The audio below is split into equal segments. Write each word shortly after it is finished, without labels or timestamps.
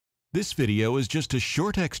This video is just a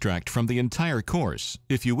short extract from the entire course.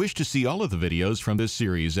 If you wish to see all of the videos from this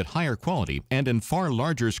series at higher quality and in far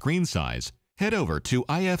larger screen size, head over to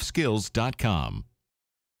ifskills.com.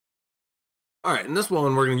 Alright, in this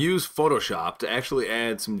one we're going to use Photoshop to actually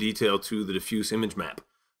add some detail to the diffuse image map.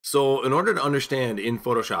 So in order to understand in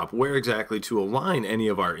Photoshop where exactly to align any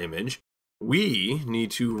of our image, we need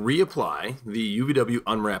to reapply the UVW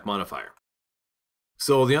unwrap modifier.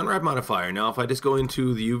 So the unwrap modifier, now if I just go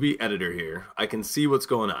into the UV editor here, I can see what's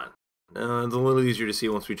going on. It's a little easier to see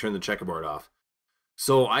once we turn the checkerboard off.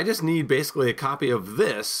 So I just need basically a copy of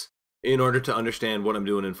this in order to understand what I'm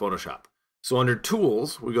doing in Photoshop. So under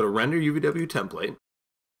Tools, we go to Render UVW Template,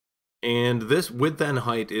 and this width and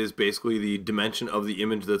height is basically the dimension of the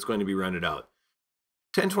image that's going to be rendered out.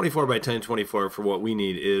 1024 by 1024 for what we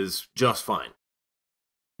need is just fine.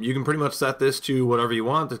 You can pretty much set this to whatever you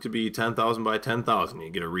want. This could be 10,000 by 10,000. You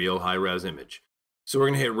get a real high-res image. So we're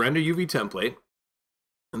going to hit Render UV Template,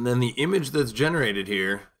 and then the image that's generated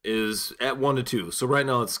here is at 1 to 2. So right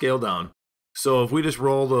now it's scaled down. So if we just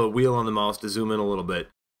roll the wheel on the mouse to zoom in a little bit,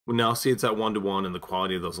 we now see it's at 1 to 1, and the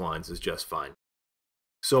quality of those lines is just fine.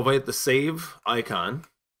 So if I hit the Save icon,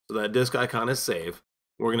 so that disk icon is save,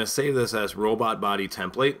 we're going to save this as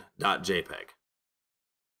robotbodytemplate.jpg.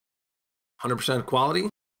 100% quality.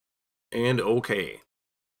 And OK.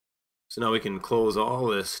 So now we can close all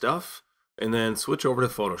this stuff and then switch over to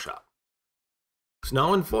Photoshop. So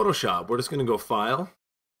now in Photoshop, we're just going to go File,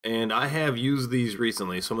 and I have used these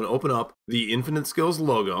recently. So I'm going to open up the Infinite Skills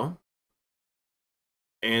logo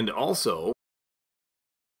and also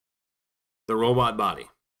the robot body.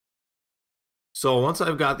 So once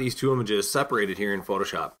I've got these two images separated here in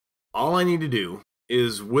Photoshop, all I need to do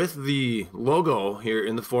is with the logo here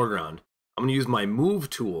in the foreground, I'm going to use my Move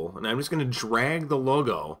tool, and I'm just going to drag the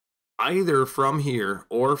logo either from here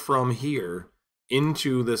or from here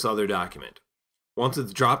into this other document. Once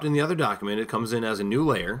it's dropped in the other document, it comes in as a new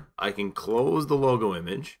layer. I can close the logo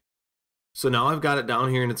image. So now I've got it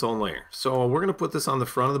down here in its own layer. So we're going to put this on the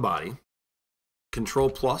front of the body. Control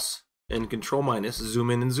plus and Control minus, zoom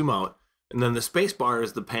in and zoom out. And then the space bar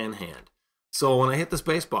is the pan hand. So when I hit the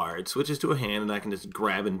space bar, it switches to a hand, and I can just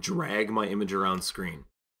grab and drag my image around screen.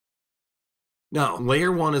 Now,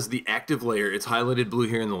 layer 1 is the active layer. It's highlighted blue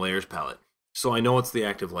here in the layers palette. So I know it's the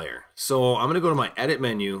active layer. So I'm going to go to my edit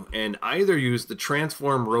menu and either use the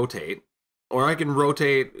transform rotate, or I can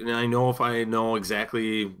rotate, and I know if I know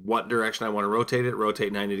exactly what direction I want to rotate it,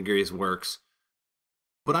 rotate 90 degrees works.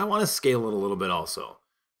 But I want to scale it a little bit also.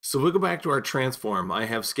 So we'll go back to our transform. I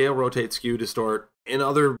have scale, rotate, skew, distort, and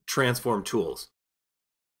other transform tools.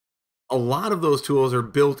 A lot of those tools are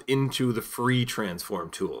built into the free transform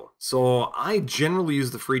tool. So I generally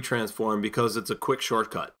use the free transform because it's a quick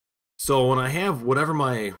shortcut. So when I have whatever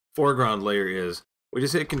my foreground layer is, we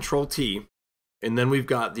just hit Control T, and then we've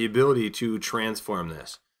got the ability to transform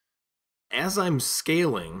this. As I'm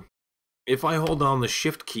scaling, if I hold down the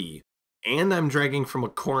Shift key and I'm dragging from a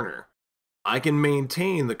corner, I can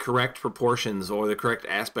maintain the correct proportions or the correct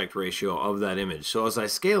aspect ratio of that image. So as I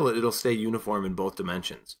scale it, it'll stay uniform in both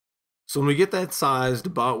dimensions. So when we get that sized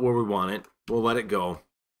about where we want it, we'll let it go,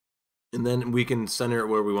 and then we can center it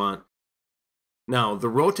where we want. Now, the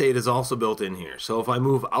rotate is also built in here. So if I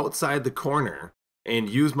move outside the corner and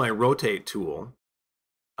use my rotate tool,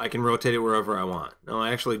 I can rotate it wherever I want. Now,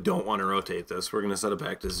 I actually don't want to rotate this. We're going to set it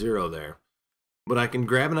back to 0 there. But I can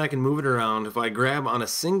grab and I can move it around. If I grab on a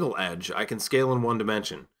single edge, I can scale in one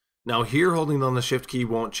dimension. Now here, holding down the Shift key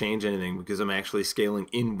won't change anything because I'm actually scaling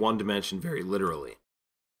in one dimension very literally.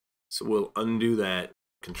 So we'll undo that,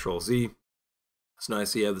 Control Z. So now I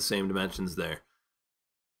see I have the same dimensions there.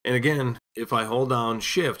 And again, if I hold down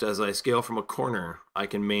Shift as I scale from a corner, I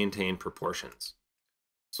can maintain proportions.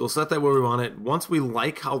 So we'll set that where we want it. Once we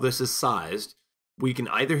like how this is sized, we can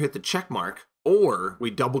either hit the check mark or we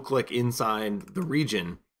double click inside the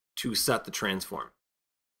region to set the transform.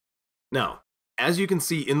 Now, as you can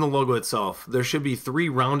see in the logo itself, there should be 3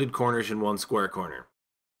 rounded corners and 1 square corner.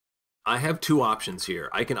 I have 2 options here.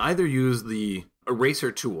 I can either use the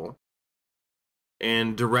eraser tool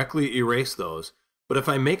and directly erase those, but if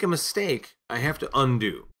I make a mistake, I have to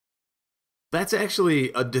undo. That's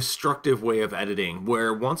actually a destructive way of editing,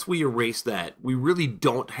 where once we erase that, we really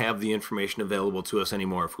don't have the information available to us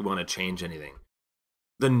anymore if we want to change anything.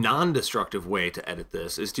 The non-destructive way to edit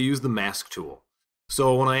this is to use the mask tool.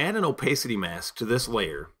 So when I add an opacity mask to this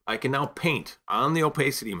layer, I can now paint on the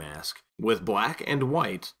opacity mask with black and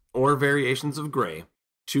white or variations of gray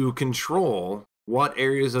to control what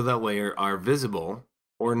areas of that layer are visible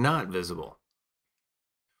or not visible.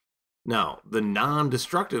 Now, the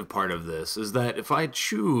non-destructive part of this is that if I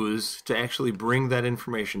choose to actually bring that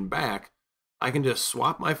information back, I can just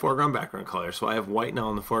swap my foreground background color. So I have white now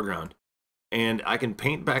in the foreground, and I can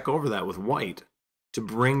paint back over that with white to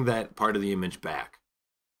bring that part of the image back.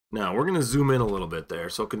 Now, we're going to zoom in a little bit there.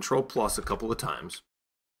 So Control plus a couple of times.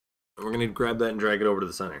 And we're going to grab that and drag it over to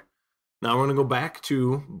the center. Now we're going to go back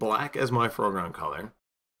to black as my foreground color.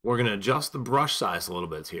 We're going to adjust the brush size a little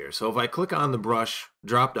bit here. So if I click on the brush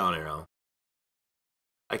drop down arrow,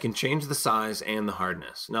 I can change the size and the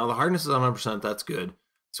hardness. Now the hardness is 100%, that's good.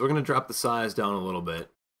 So we're going to drop the size down a little bit.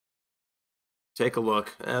 Take a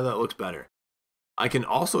look, that looks better. I can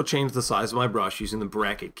also change the size of my brush using the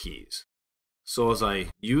bracket keys. So as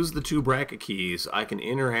I use the two bracket keys, I can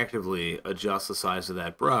interactively adjust the size of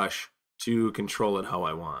that brush to control it how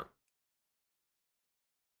I want.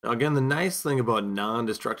 Now again, the nice thing about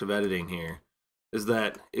non-destructive editing here is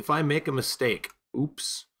that if I make a mistake,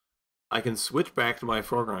 oops, I can switch back to my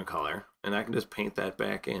foreground color and I can just paint that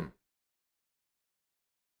back in.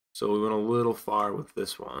 So we went a little far with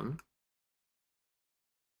this one.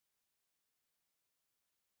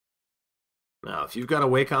 Now, if you've got a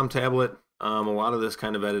Wacom tablet, a lot of this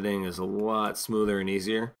kind of editing is a lot smoother and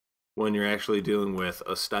easier when you're actually dealing with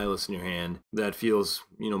a stylus in your hand that feels,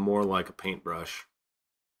 more like a paintbrush.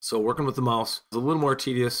 So working with the mouse is a little more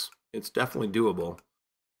tedious. It's definitely doable,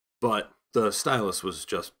 but the stylus was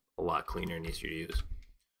just a lot cleaner and easier to use.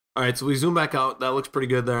 All right, so we zoom back out. That looks pretty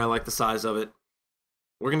good there. I like the size of it.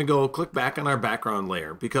 We're going to go click back on our background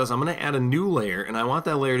layer because I'm going to add a new layer, and I want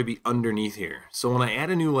that layer to be underneath here. So when I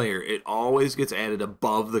add a new layer, it always gets added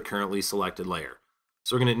above the currently selected layer.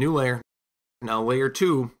 So we're going to hit new layer. Now layer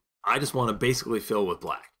 2, I just want to basically fill with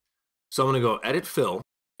black. So I'm going to go edit fill,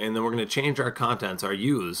 and then we're going to change our contents, our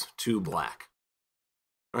hues, to black.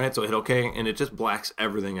 All right, so I hit OK, and it just blacks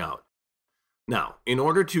everything out. Now, in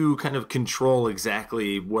order to kind of control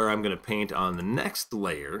exactly where I'm going to paint on the next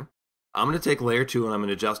layer, I'm going to take layer 2 and I'm going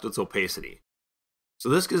to adjust its opacity. So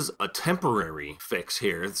this is a temporary fix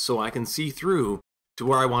here, so I can see through to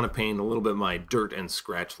where I want to paint a little bit of my dirt and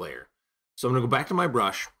scratch layer. So I'm going to go back to my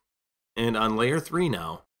brush, and on layer 3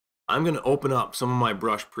 now, I'm going to open up some of my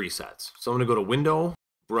brush presets. So I'm going to go to Window,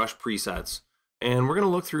 Brush Presets, and we're going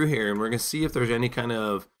to look through here and we're going to see if there's any kind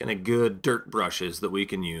of good dirt brushes that we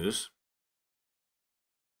can use.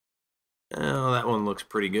 Oh, that one looks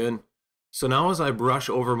pretty good. So now as I brush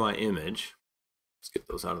over my image, let's get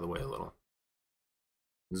those out of the way a little.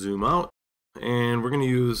 Zoom out, and we're going to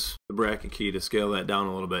use the bracket key to scale that down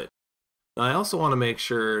a little bit. Now I also want to make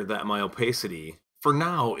sure that my opacity, for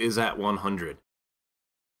now, is at 100.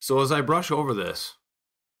 So as I brush over this,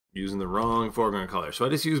 using the wrong foreground color. So I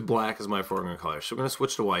just use black as my foreground color. So we're going to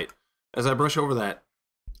switch to white. As I brush over that,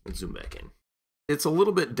 and zoom back in. It's a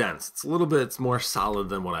little bit dense. It's more solid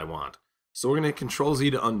than what I want. So we're going to Control Z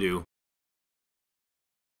to undo.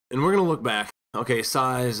 And we're going to look back. Okay,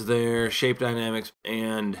 size there, shape dynamics,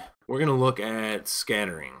 and we're going to look at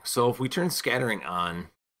scattering. So if we turn scattering on,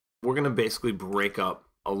 we're going to basically break up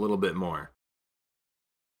a little bit more.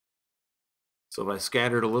 So if I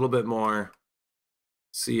scatter it a little bit more,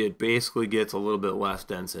 see, it basically gets a little bit less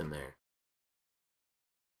dense in there.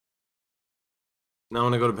 Now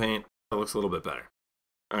when I go to paint, it looks a little bit better.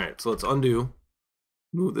 All right, so let's undo,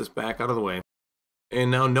 move this back out of the way. And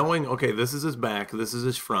now knowing, okay, this is his back, this is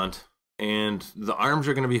his front, and the arms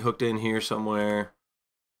are going to be hooked in here somewhere.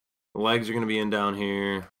 The legs are going to be in down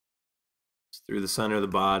here. It's through the center of the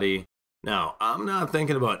body. Now, I'm not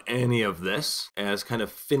thinking about any of this as kind of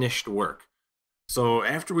finished work. So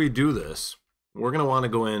after we do this, we're going to want to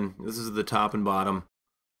go in. This is the top and bottom.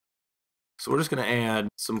 So we're just going to add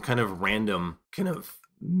some kind of random kind of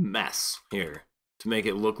mess here to make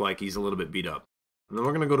it look like he's a little bit beat up. And then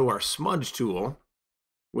we're going to go to our smudge tool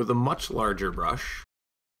with a much larger brush,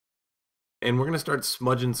 and we're going to start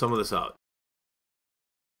smudging some of this out.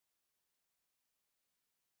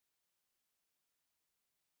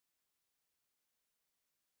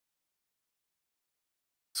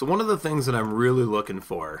 So one of the things that I'm really looking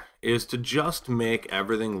for is to just make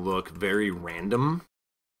everything look very random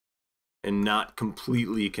and not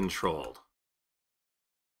completely controlled.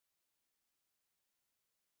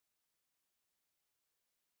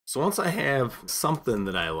 So once I have something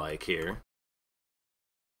that I like here,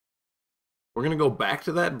 we're going to go back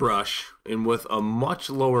to that brush, and with a much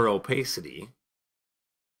lower opacity,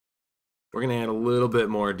 we're going to add a little bit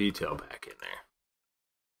more detail back in there.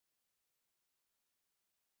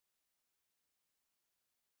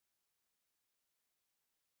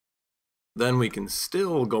 Then we can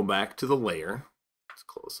still go back to the layer. Let's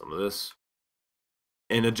close some of this.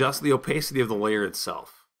 And adjust the opacity of the layer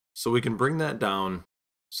itself. So we can bring that down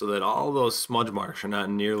so that all those smudge marks are not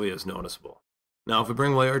nearly as noticeable. Now, if we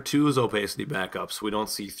bring layer 2's opacity back up so we don't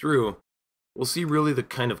see through, we'll see really the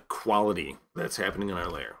kind of quality that's happening in our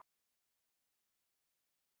layer.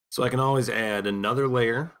 So I can always add another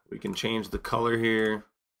layer. We can change the color here,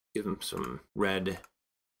 give them some red.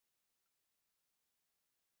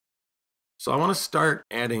 So I want to start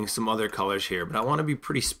adding some other colors here, but I want to be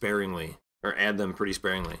pretty sparingly, or add them pretty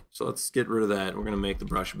sparingly. So let's get rid of that. We're going to make the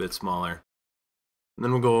brush a bit smaller. And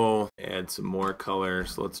then we'll go add some more color.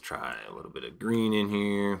 So let's try a little bit of green in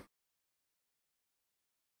here.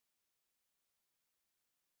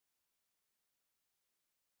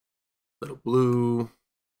 Little blue.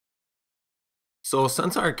 So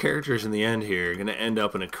since our characters in the end here are going to end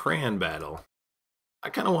up in a crayon battle, I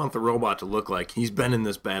kind of want the robot to look like he's been in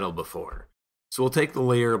this battle before. So we'll take the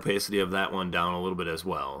layer opacity of that one down a little bit as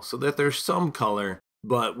well, so that there's some color,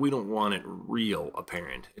 but we don't want it real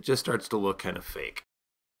apparent. It just starts to look kind of fake.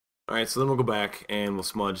 Alright, so then we'll go back and we'll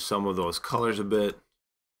smudge some of those colors a bit.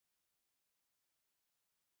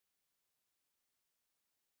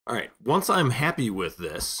 Alright, once I'm happy with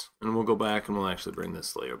this, and we'll go back and we'll actually bring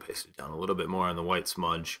this layer opacity down a little bit more on the white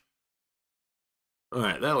smudge.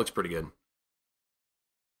 Alright, that looks pretty good.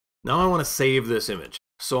 Now I want to save this image.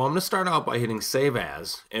 So I'm going to start out by hitting Save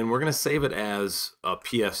As, and we're going to save it as a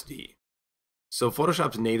PSD. So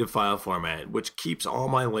Photoshop's native file format, which keeps all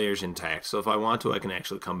my layers intact, so if I want to, I can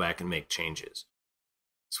actually come back and make changes.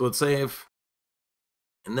 So let's save,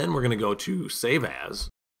 and then we're going to go to Save As,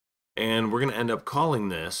 and we're going to end up calling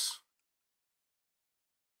this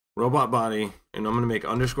Robot Body, and I'm going to make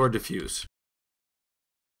 _diffuse,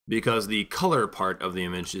 because the color part of the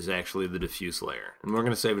image is actually the diffuse layer, and we're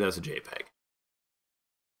going to save it as a JPEG.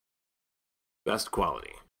 Best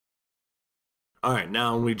quality. Alright,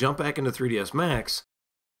 now when we jump back into 3ds Max,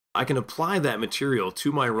 I can apply that material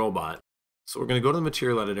to my robot. So we're going to go to the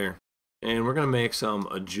material editor, and we're going to make some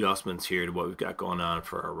adjustments here to what we've got going on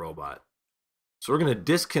for our robot. So we're going to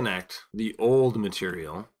disconnect the old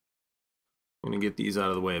material. I'm going to get these out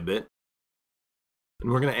of the way a bit.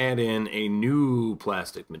 And we're going to add in a new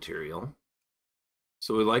plastic material.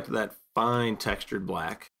 So we like that fine textured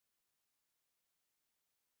black.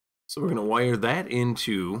 So we're going to wire that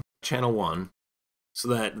into channel 1 so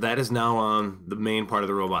that that is now on the main part of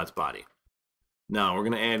the robot's body. Now we're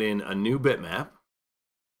going to add in a new bitmap.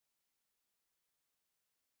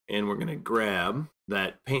 And we're going to grab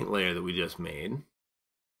that paint layer that we just made.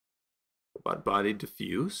 Robot body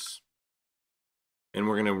diffuse. And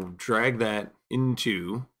we're going to drag that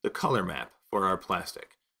into the color map for our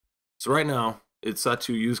plastic. So right now it's set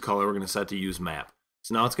to use color. We're going to set to use map.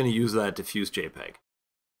 So now it's going to use that diffuse JPEG.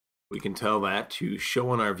 We can tell that to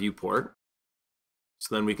show on our viewport,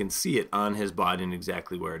 so then we can see it on his body and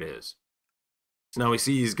exactly where it is. So now we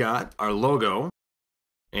see he's got our logo,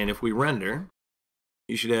 and if we render,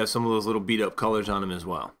 he should have some of those little beat up colors on him as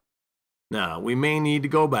well. Now, we may need to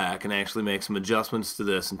go back and actually make some adjustments to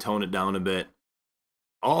this and tone it down a bit.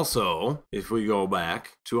 Also, if we go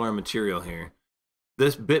back to our material here,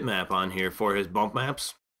 this bitmap on here for his bump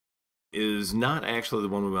maps is not actually the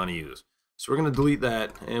one we want to use. So we're going to delete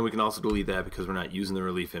that, and we can also delete that because we're not using the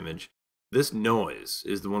relief image. This noise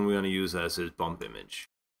is the one we want to use as his bump image.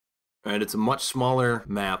 All right, it's a much smaller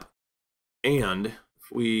map, and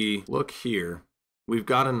if we look here, we've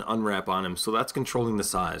got an unwrap on him, so that's controlling the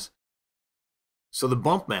size. So the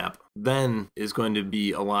bump map then is going to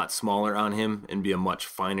be a lot smaller on him and be a much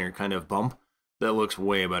finer kind of bump that looks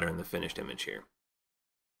way better in the finished image here.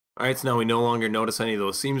 All right, so now we no longer notice any of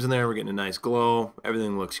those seams in there. We're getting a nice glow.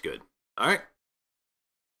 Everything looks good. All right,